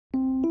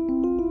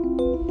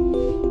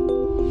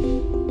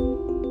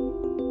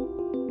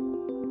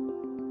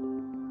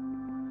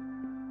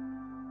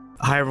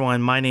Hi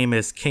everyone, my name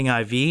is Kieng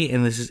IV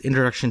and this is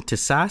Introduction to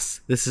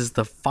SAS. This is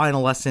the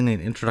final lesson in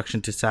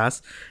Introduction to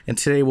SAS, and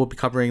today we'll be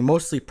covering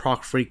mostly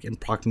PROC FREQ and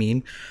PROC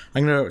mean.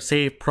 I'm going to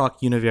save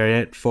PROC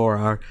univariate for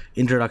our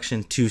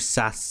Introduction to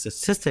SAS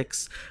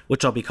statistics,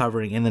 which I'll be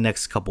covering in the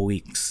next couple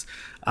weeks.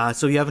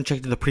 So if you haven't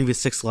checked the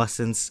previous 6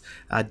 lessons,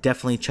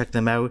 definitely check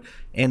them out.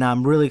 And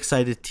I'm really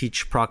excited to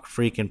teach PROC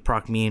FREQ and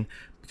PROC mean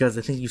because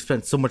I think you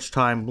spent so much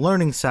time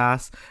learning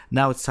SAS.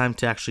 Now it's time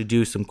to actually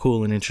do some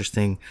cool and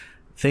interesting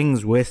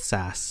things with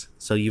SAS.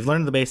 So you've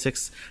learned the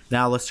basics.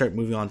 Now let's start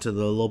moving on to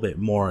the little bit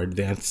more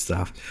advanced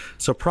stuff.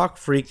 So PROC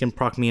FREQ and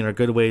PROC mean are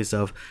good ways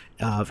of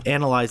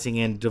analyzing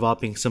and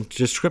developing some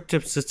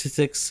descriptive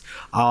statistics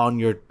on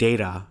your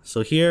data. So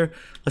here,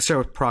 let's start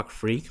with PROC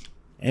FREQ.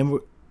 And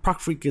PROC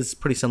FREQ is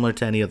pretty similar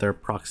to any other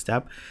PROC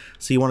step.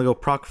 So you want to go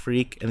PROC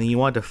FREQ, and then you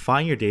want to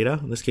define your data.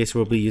 In this case,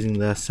 we'll be using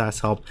the SAS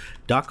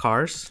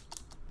help.cars.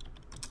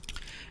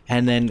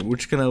 And then we're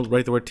just going to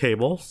write the word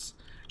tables.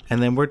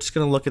 And then we're just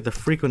going to look at the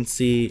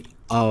frequency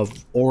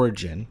of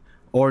origin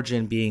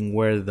being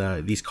where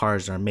these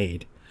cars are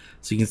made.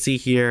 So you can see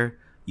here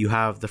you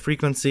have the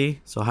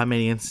frequency, so how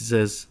many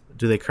instances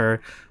do they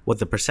occur, what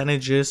the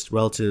percentage is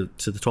relative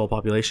to the total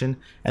population,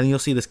 and then you'll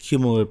see this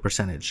cumulative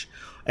percentage.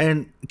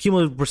 And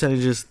cumulative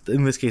percentages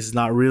in this case is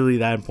not really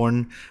that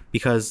important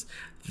because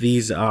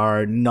these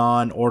are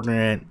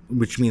non-ordinate,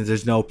 which means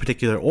there's no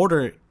particular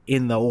order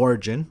in the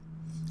origin.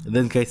 In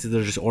this case,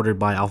 they're just ordered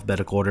by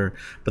alphabetical order,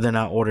 but they're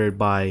not ordered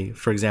by,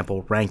 for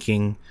example,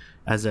 ranking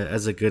as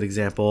a good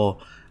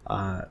example.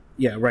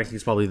 Yeah, ranking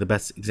is probably the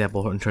best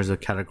example in terms of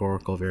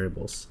categorical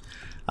variables.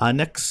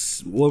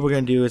 Next, what we're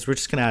going to do is we're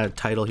just going to add a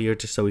title here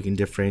just so we can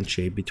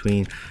differentiate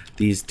between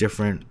these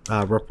different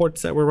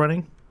reports that we're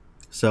running.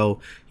 So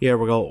here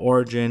we'll go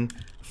origin,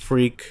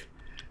 FREQ,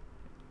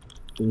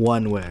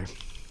 one way.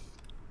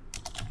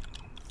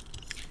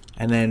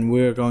 And then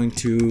we're going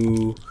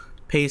to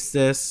paste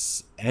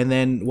this, and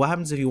then what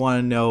happens if you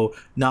want to know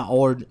not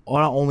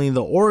only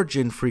the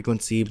origin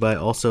frequency but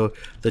also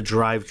the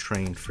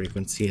drivetrain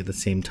frequency at the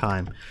same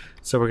time.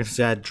 So we're going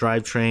to add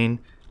drivetrain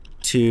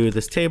to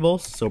this table.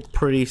 So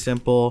pretty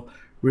simple,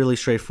 really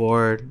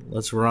straightforward.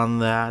 Let's run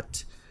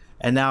that,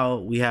 and now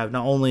we have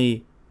not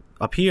only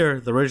up here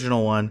the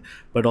original one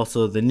but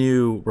also the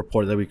new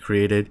report that we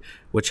created,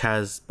 which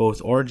has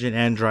both origin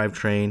and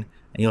drivetrain.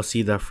 And you'll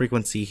see the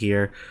frequency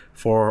here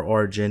for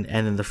origin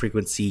and then the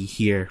frequency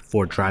here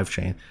for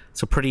drivetrain.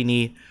 So pretty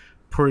neat,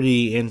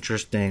 pretty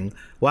interesting.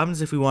 What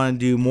happens if we want to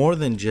do more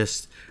than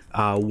just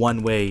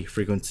one-way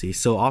frequency?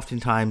 So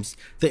oftentimes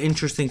the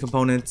interesting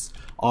components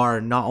are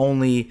not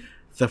only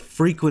the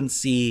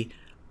frequency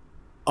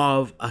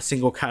of a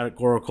single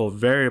categorical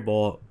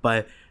variable,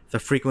 but the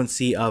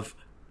frequency of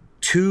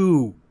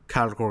 2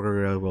 categorical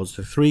variables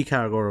to 3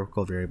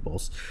 categorical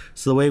variables.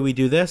 So the way we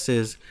do this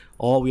is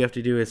all we have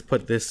to do is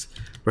put this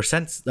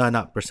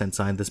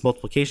this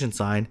multiplication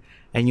sign,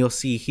 and you'll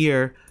see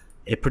here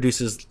it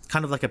produces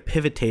kind of like a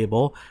pivot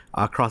table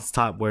across the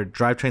top where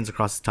drivetrain's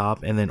across the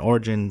top and then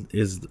origin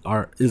is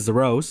the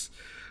rows.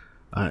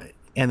 And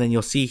then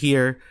you'll see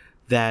here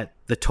that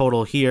the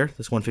total here,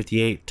 this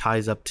 158,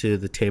 ties up to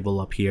the table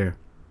up here,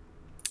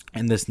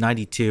 and this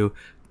 92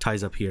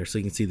 ties up here, so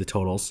you can see the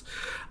totals.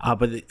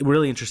 But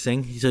really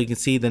interesting, so you can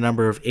see the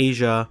number of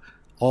Asia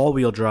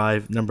all-wheel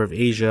drive, number of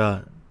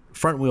Asia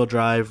front-wheel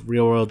drive,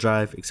 rear-wheel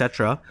drive,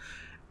 etc.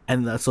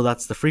 And so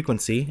that's the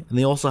frequency. And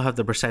they also have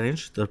the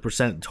percentage,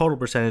 total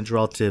percentage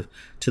relative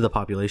to the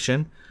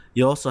population.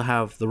 You also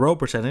have the row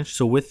percentage,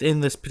 so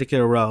within this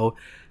particular row,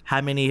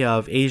 how many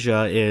of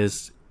Asia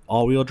is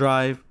all-wheel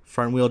drive,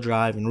 front-wheel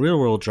drive, and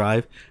rear-wheel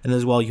drive. And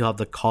as well, you have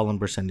the column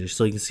percentage,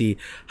 so you can see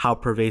how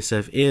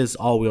pervasive is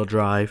all-wheel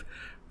drive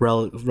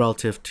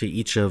relative to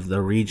each of the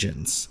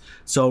regions.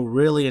 So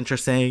really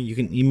interesting. You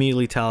can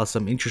immediately tell us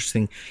some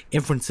interesting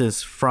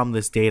inferences from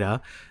this data.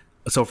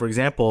 So for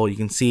example, you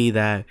can see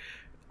that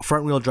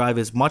front wheel drive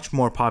is much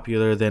more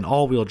popular than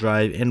all wheel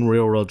drive and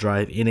rear wheel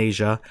drive in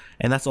Asia,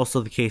 and that's also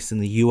the case in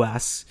the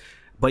US.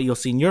 But you'll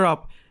see in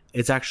Europe,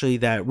 it's actually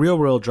that rear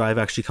wheel drive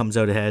actually comes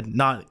out ahead,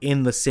 not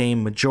in the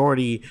same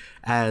majority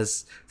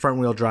as front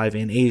wheel drive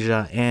in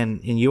Asia and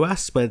in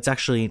US, but it's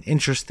actually an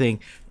interesting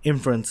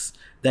inference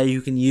that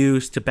you can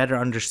use to better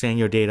understand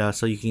your data,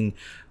 so you can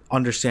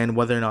understand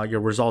whether or not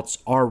your results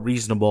are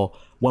reasonable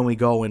when we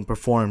go and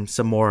perform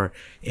some more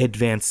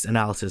advanced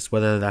analysis,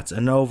 whether that's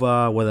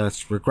ANOVA, whether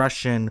that's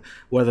regression,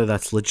 whether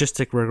that's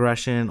logistic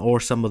regression, or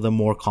some of the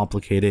more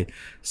complicated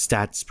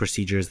stats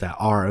procedures that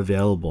are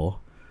available.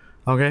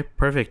 Okay,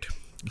 perfect.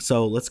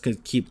 So let's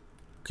keep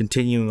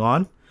continuing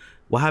on.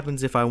 What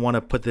happens if I want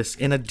to put this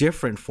in a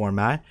different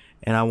format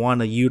and I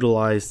want to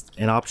utilize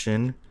an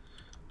option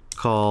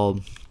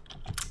called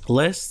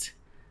list?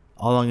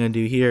 All I'm going to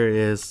do here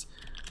is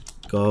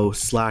go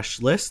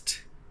 /list,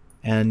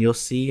 and you'll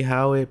see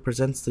how it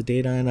presents the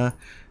data in a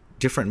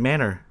different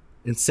manner.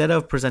 Instead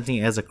of presenting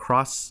it as a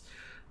cross,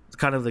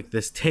 kind of like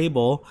this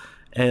table,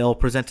 it'll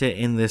present it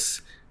in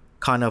this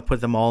kind of, put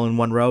them all in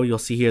one row. You'll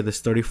see here this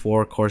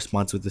 34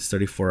 corresponds with this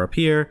 34 up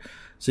here,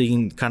 so you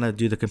can kind of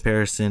do the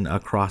comparison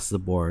across the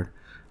board.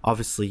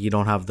 Obviously, you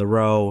don't have the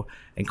row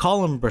and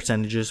column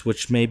percentages,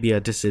 which may be a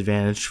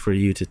disadvantage for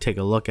you to take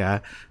a look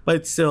at, but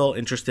it's still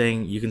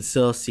interesting. You can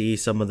still see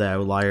some of the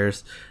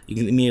outliers. You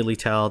can immediately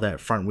tell that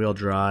front wheel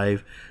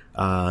drive,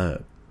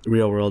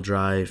 rear wheel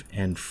drive,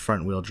 and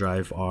front wheel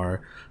drive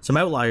are some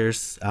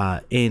outliers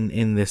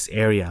in this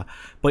area.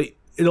 But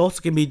it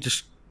also can be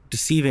just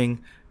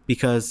deceiving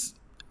because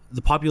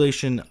the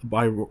population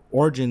by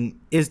origin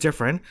is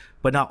different,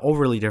 but not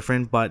overly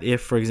different. But if,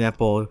 for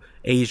example,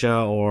 Asia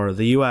or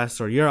the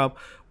US or Europe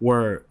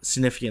were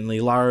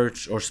significantly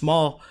large or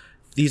small,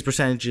 these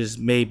percentages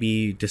may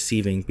be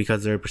deceiving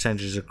because they're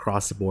percentages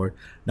across the board,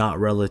 not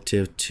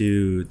relative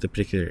to the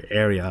particular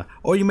area.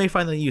 Or you may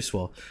find that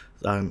useful.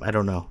 I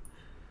don't know.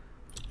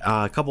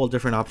 A couple of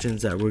different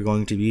options that we're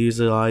going to be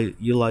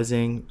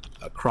utilizing.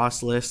 A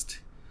cross list.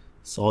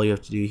 So all you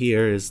have to do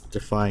here is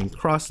define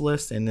cross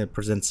list, and it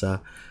presents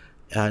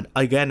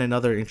again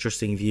another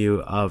interesting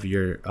view of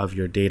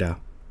your data.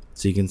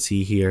 So you can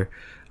see here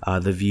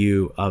the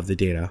view of the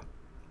data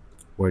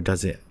where it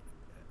does it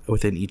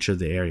within each of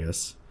the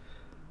areas,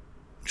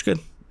 which is good,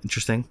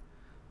 interesting,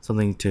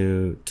 something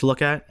to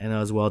look at, and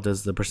as well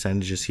does the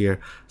percentages here.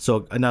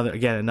 So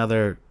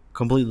another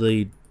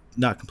completely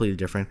not completely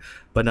different,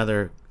 but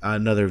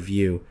another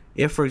view.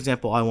 If, for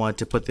example, I want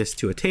to put this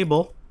to a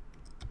table,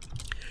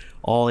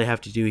 all I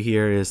have to do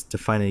here is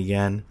define it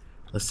again,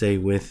 let's say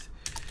with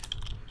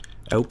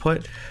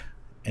output,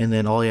 and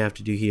then all you have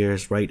to do here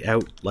is write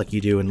out like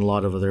you do in a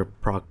lot of other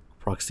proc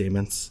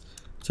statements,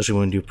 especially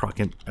when you do proc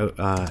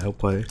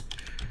output.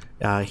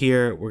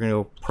 Here we're going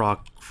to go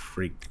proc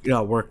freq,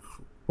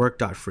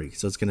 work.freq,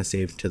 so it's going to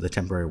save to the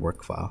temporary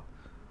work file.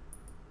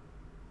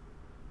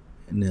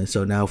 And then,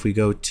 so now if we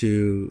go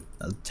to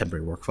a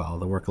temporary work file,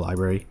 the work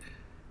library,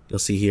 you'll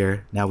see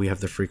here, now we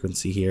have the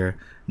frequency here.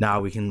 Now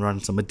we can run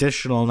some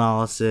additional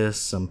analysis,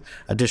 some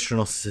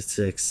additional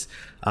statistics,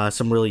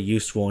 some really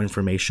useful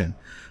information.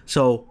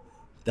 So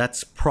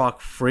that's PROC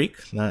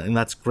FREQ, and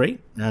that's great.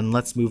 And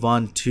let's move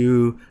on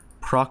to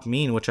PROC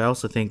mean, which I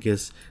also think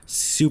is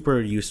super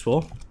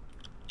useful.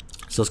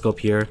 So let's go up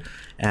here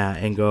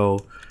and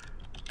go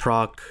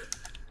PROC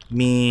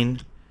mean,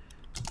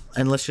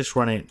 and let's just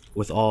run it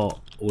with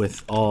all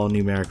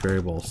numeric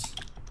variables.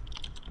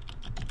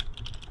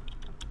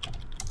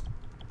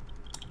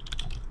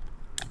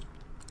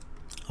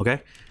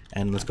 Okay,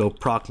 and let's go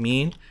PROC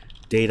mean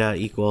data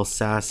equals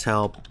SAS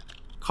help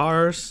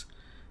cars,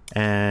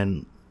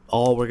 and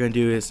all we're going to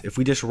do is, if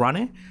we just run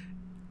it,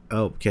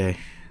 okay,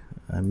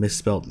 I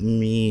misspelled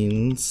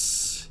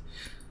means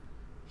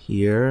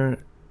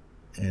here,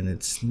 and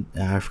it's,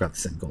 I forgot the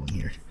semicolon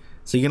here.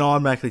 So you can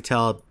automatically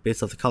tell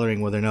based off the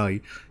coloring whether or not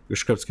your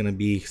script's going to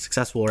be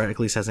successful, or at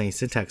least has any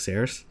syntax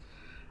errors.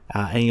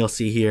 And you'll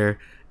see here,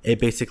 it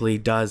basically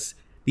does,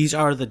 these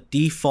are the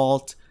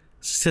default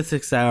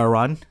statistics that are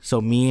run.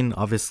 So mean,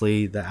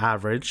 obviously the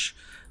average,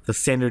 the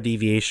standard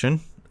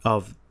deviation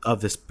of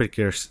this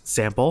particular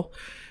sample,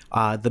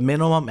 the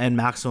minimum and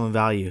maximum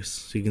values.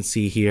 So you can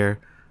see here,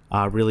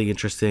 really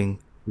interesting,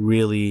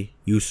 really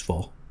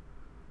useful.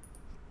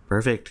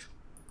 Perfect.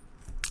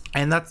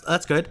 And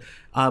that's good.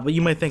 But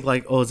you might think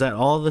like, oh, is that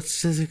all the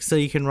statistics that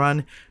you can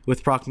run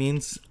with proc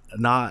means?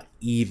 Not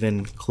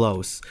even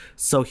close.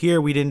 So here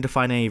we didn't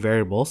define any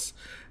variables,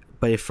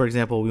 but if, for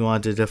example, we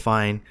wanted to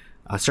define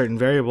certain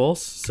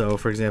variables, so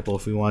for example,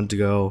 if we wanted to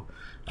go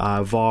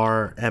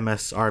var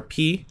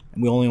MSRP,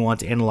 and we only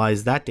want to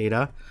analyze that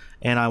data,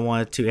 and I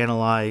wanted to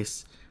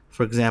analyze,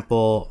 for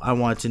example, I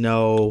wanted to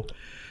know,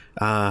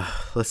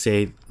 let's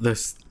say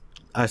this,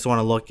 I just want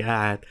to look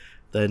at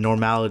the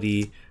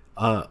normality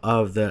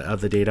of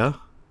the data.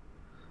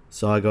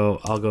 So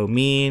I'll go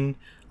mean,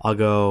 I'll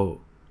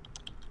go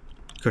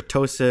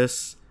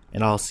kurtosis,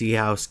 and I'll see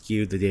how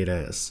skewed the data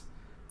is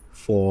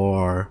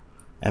for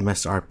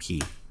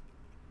MSRP.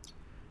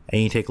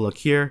 And you take a look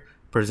here,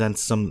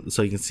 presents some,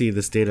 so you can see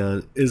this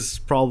data is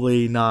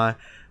probably not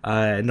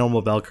a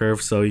normal bell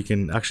curve, so you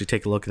can actually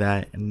take a look at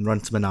that and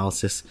run some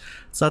analysis.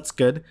 So that's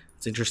good,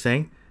 it's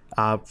interesting.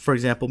 For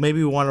example, maybe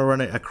we want to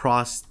run it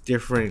across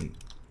different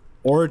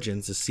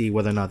origins to see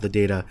whether or not the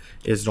data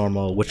is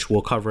normal, which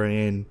we'll cover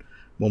in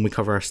when we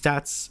cover our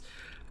stats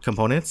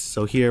components.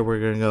 So here we're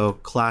going to go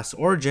class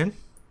origin,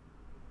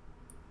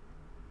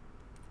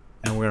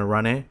 and we're going to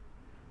run it,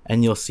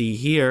 and you'll see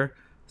here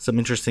some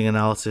interesting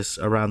analysis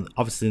around,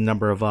 obviously, the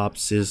number of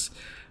ops is,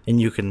 and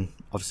you can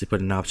obviously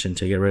put an option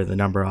to get rid of the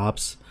number of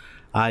ops.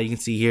 You can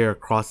see here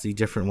across the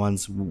different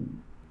ones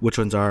which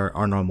ones are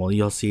normal.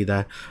 You'll see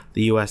that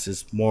the US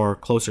is more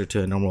closer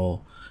to a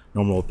normal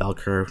bell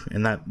curve,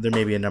 and that there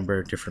may be a number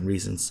of different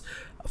reasons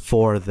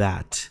for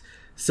that.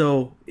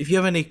 So if you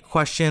have any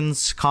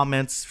questions,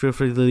 comments, feel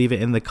free to leave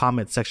it in the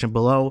comment section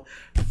below.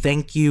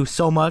 Thank you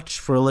so much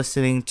for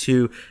listening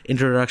to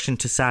Introduction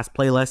to SAS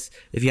playlist.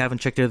 If you haven't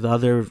checked out the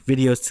other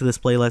videos to this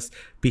playlist,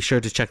 be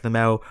sure to check them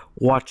out.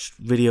 Watch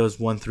videos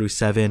 1 through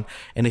 7.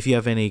 And if you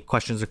have any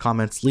questions or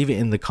comments, leave it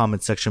in the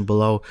comment section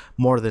below.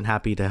 More than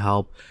happy to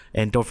help.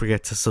 And don't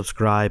forget to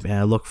subscribe, and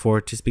I look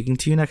forward to speaking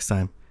to you next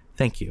time.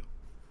 Thank you.